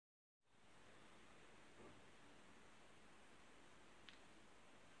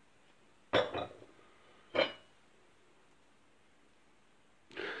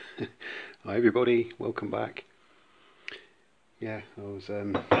Hi everybody, welcome back. Yeah, I was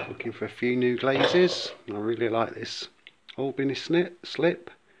looking for a few new glazes. I really like this Albany slip.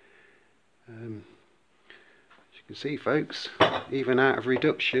 As you can see folks, even out of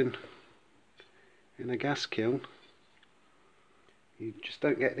reduction in a gas kiln, you just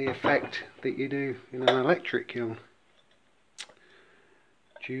don't get the effect that you do in an electric kiln.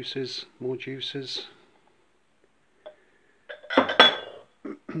 Juicers, more juicers.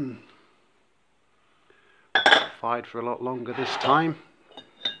 Fired for a lot longer this time,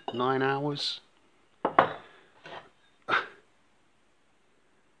 9 hours.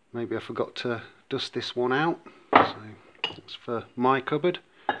 Maybe I forgot to dust this one out, so that's for my cupboard.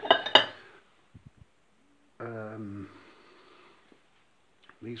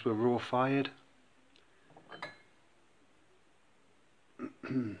 These were raw fired.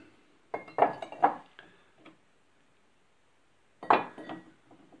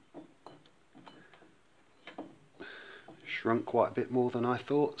 Shrunk quite a bit more than I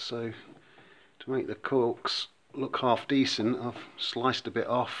thought, so to make the corks look half decent I've sliced a bit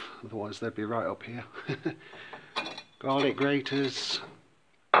off, otherwise they'd be right up here. Garlic graters,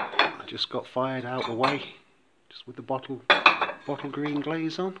 I just got fired out the way, just with the bottle green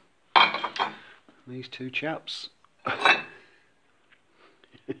glaze on. These two chaps.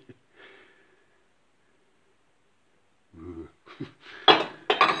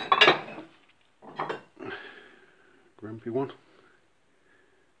 Grumpy one.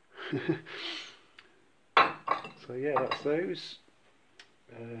 So yeah, that's those.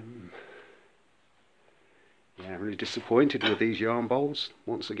 Yeah, I'm really disappointed with these yarn bowls.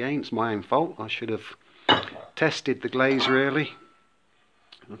 Once again, it's my own fault. I should have tested the glaze really.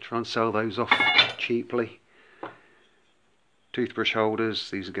 I'll try and sell those off cheaply. Toothbrush holders,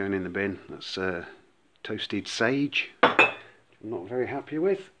 these are going in the bin. That's toasted sage, which I'm not very happy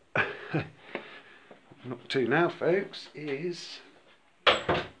with. What I'm up to now, folks, is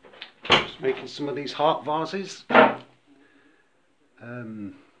just making some of these heart vases.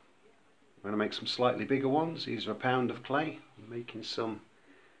 I'm going to make some slightly bigger ones. These are £1 pound of clay. I'm making some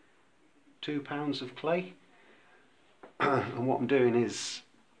 2 pounds of clay. And what I'm doing is,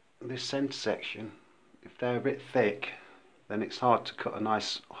 this centre section, if they're a bit thick, then it's hard to cut a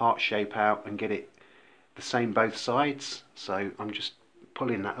nice heart shape out and get it the same both sides. So I'm just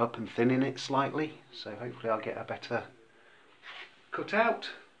pulling that up and thinning it slightly. So hopefully I'll get a better cut out.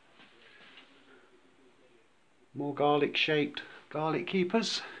 More garlic shaped garlic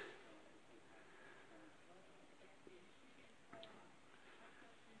keepers.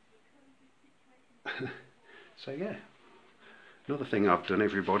 So yeah, another thing I've done,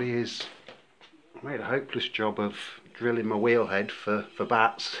 everybody, is I made a hopeless job of drilling my wheel head for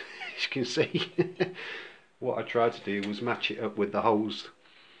bats. As you can see, what I tried to do was match it up with the holes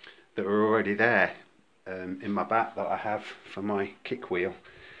that were already there in my bat that I have for my kick wheel.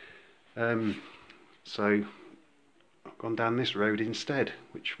 So I've gone down this road instead,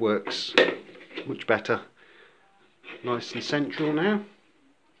 which works much better. Nice and central now.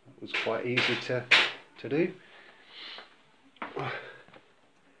 It was quite easy to do.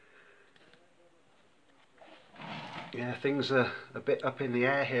 Yeah, things are a bit up in the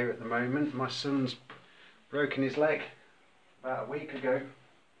air here at the moment. My son's broken his leg about a week ago.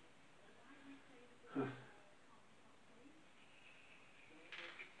 He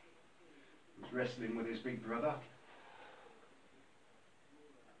was wrestling with his big brother.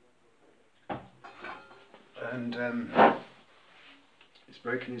 And he's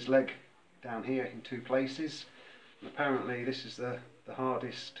broken his leg down here in 2 places. And apparently this is the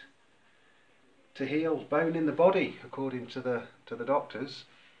hardest to heal bone in the body, according to the doctors.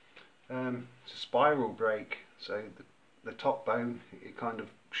 It's a spiral break, so the top bone, it kind of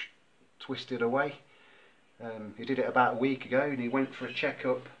twisted away. He did it about a week ago, and he went for a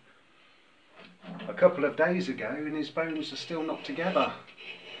checkup a couple of days ago, and his bones are still not together.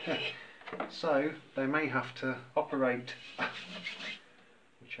 So they may have to operate,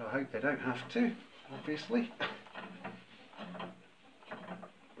 which I hope they don't have to, obviously.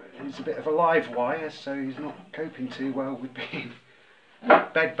 He's a bit of a live wire, so he's not coping too well with being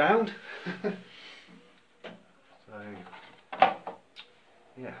bed bound. So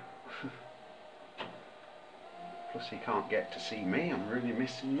yeah. Plus he can't get to see me. I'm really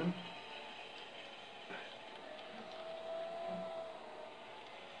missing them.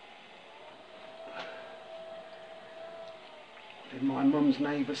 Did my mum's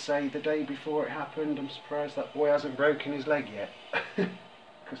neighbour say the day before it happened, I'm surprised that boy hasn't broken his leg yet.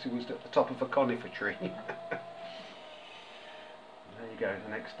 Because he was at the top of a conifer tree. There you go, the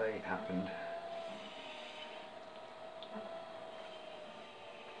next day it happened.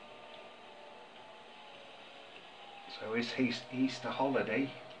 So his Easter holiday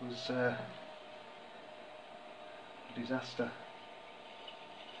was a disaster.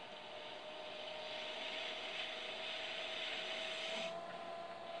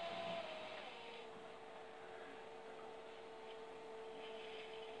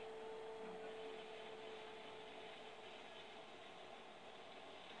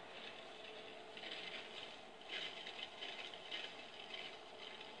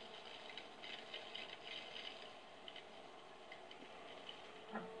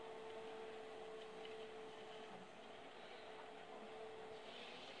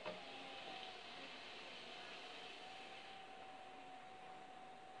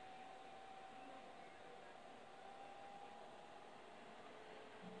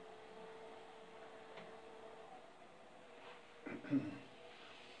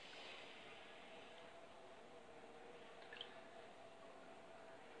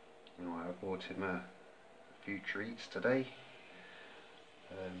 I bought him a few treats today.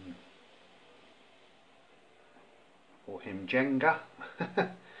 Bought him Jenga and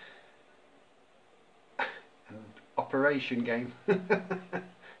Operation game.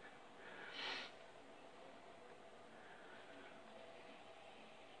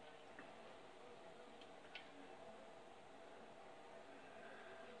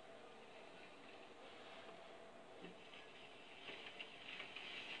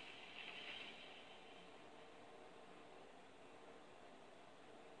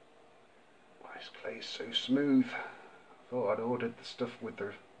 This clay's so smooth. I thought I'd ordered the stuff with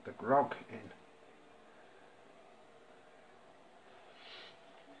the grog in.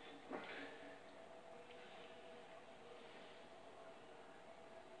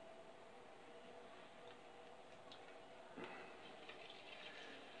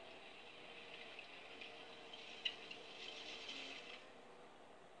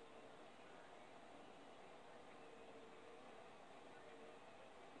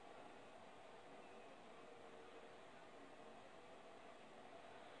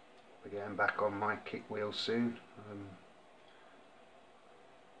 Getting back on my kick wheel soon.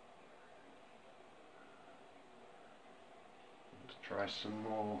 To try some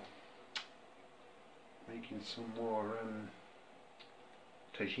more, making some more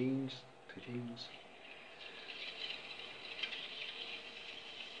tagines.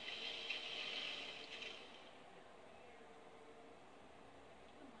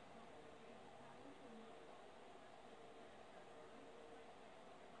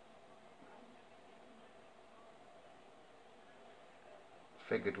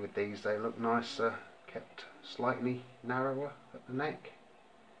 Figured with these they look nicer, kept slightly narrower at the neck,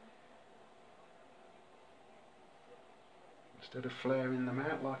 instead of flaring them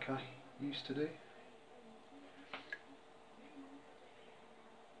out like I used to do.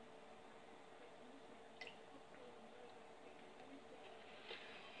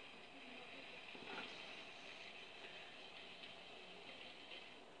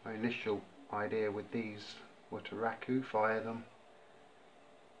 My initial idea with these were to raku fire them.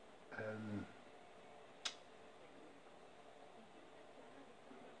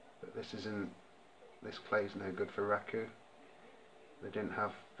 But this clay's no good for raku. They didn't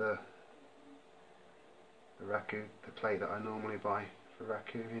have the clay that I normally buy for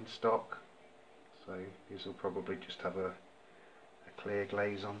raku in stock, so these will probably just have a clear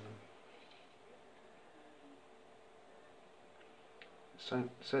glaze on them. So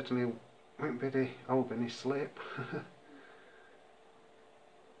certainly won't be the Albany slip.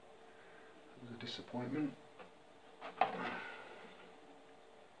 It was a disappointment.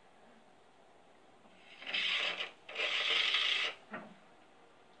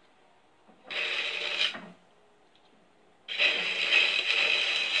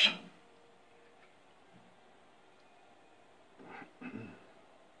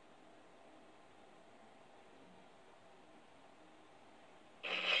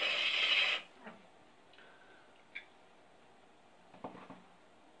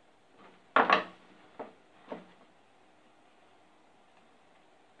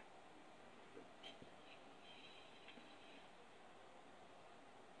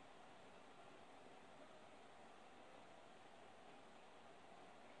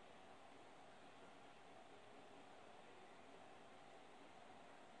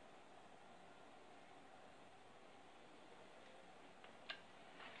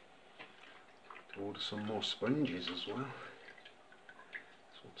 Order some more sponges as well.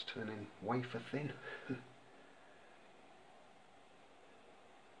 This one's turning wafer thin.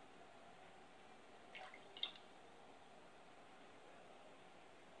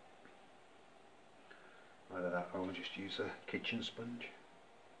 Either that or I'll just use a kitchen sponge.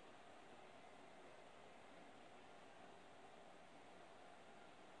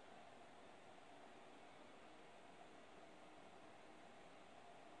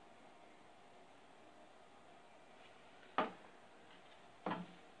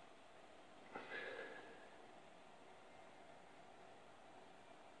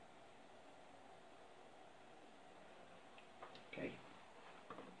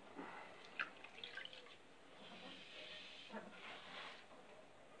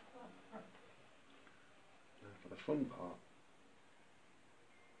 fun part.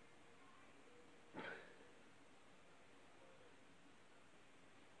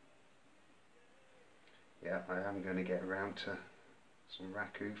 Yeah, I am going to get around to some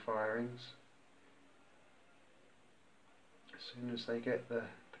raku firings as soon as they get the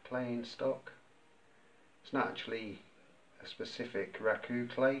clay in stock. It's not actually a specific raku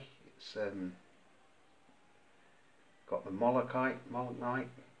clay, it's got the molokite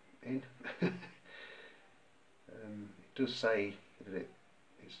in. It does say that it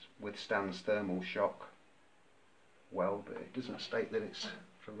withstands thermal shock well, but it doesn't state that it's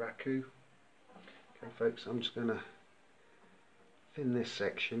for raku. Okay folks, I'm just going to thin this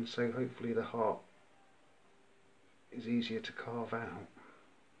section so hopefully the heart is easier to carve out.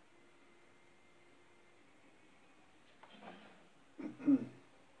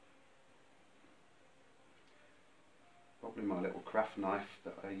 Probably my little craft knife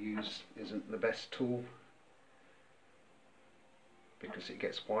that I use isn't the best tool because it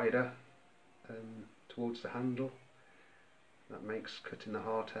gets wider towards the handle. That makes cutting the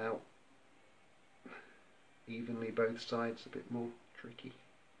heart out evenly both sides a bit more tricky.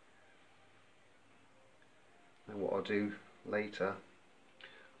 And what I'll do later,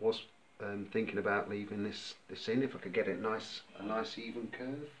 I was thinking about leaving this in if I could get it a nice even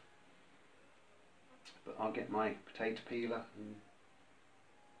curve, but I'll get my potato peeler and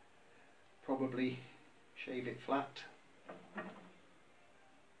probably shave it flat.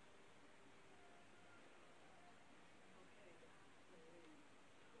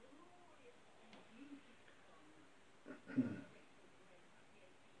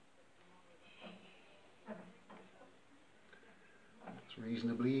 It's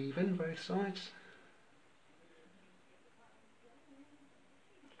reasonably even both sides.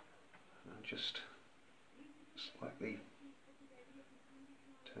 I'll just slightly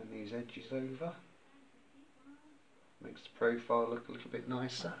turn these edges over. Makes the profile look a little bit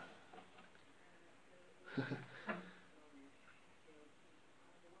nicer.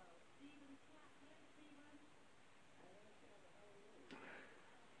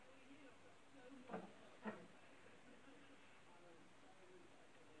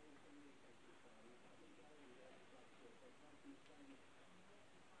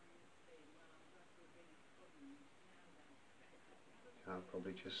 I'll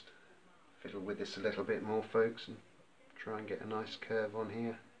probably just fiddle with this a little bit more folks and try and get a nice curve on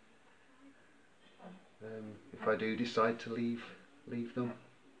here if I do decide to leave them.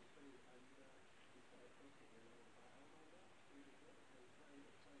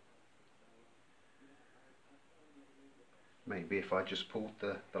 Maybe if I just pulled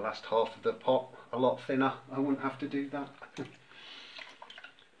the last half of the pot a lot thinner, I wouldn't have to do that.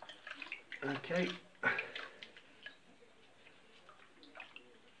 Okay.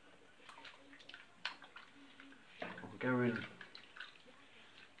 I'll go and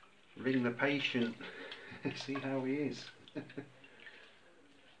ring the patient, see how he is.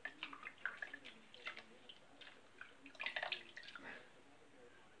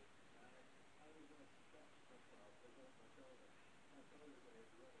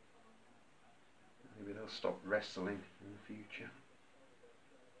 Maybe they'll stop wrestling in the future.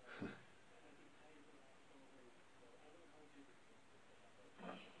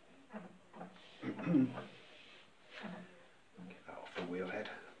 Get that off the wheel head.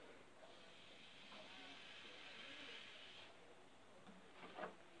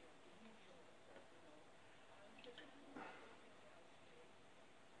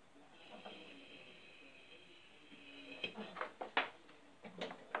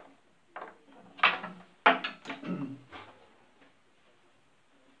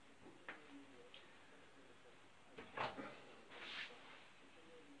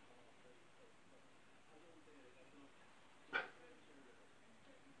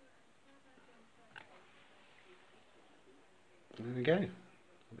 There we go.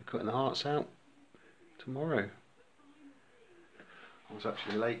 I'll be cutting the hearts out tomorrow. I was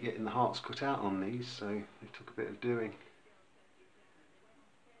actually late getting the hearts cut out on these, so it took a bit of doing.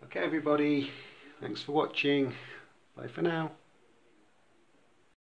 Okay everybody, thanks for watching. Bye for now.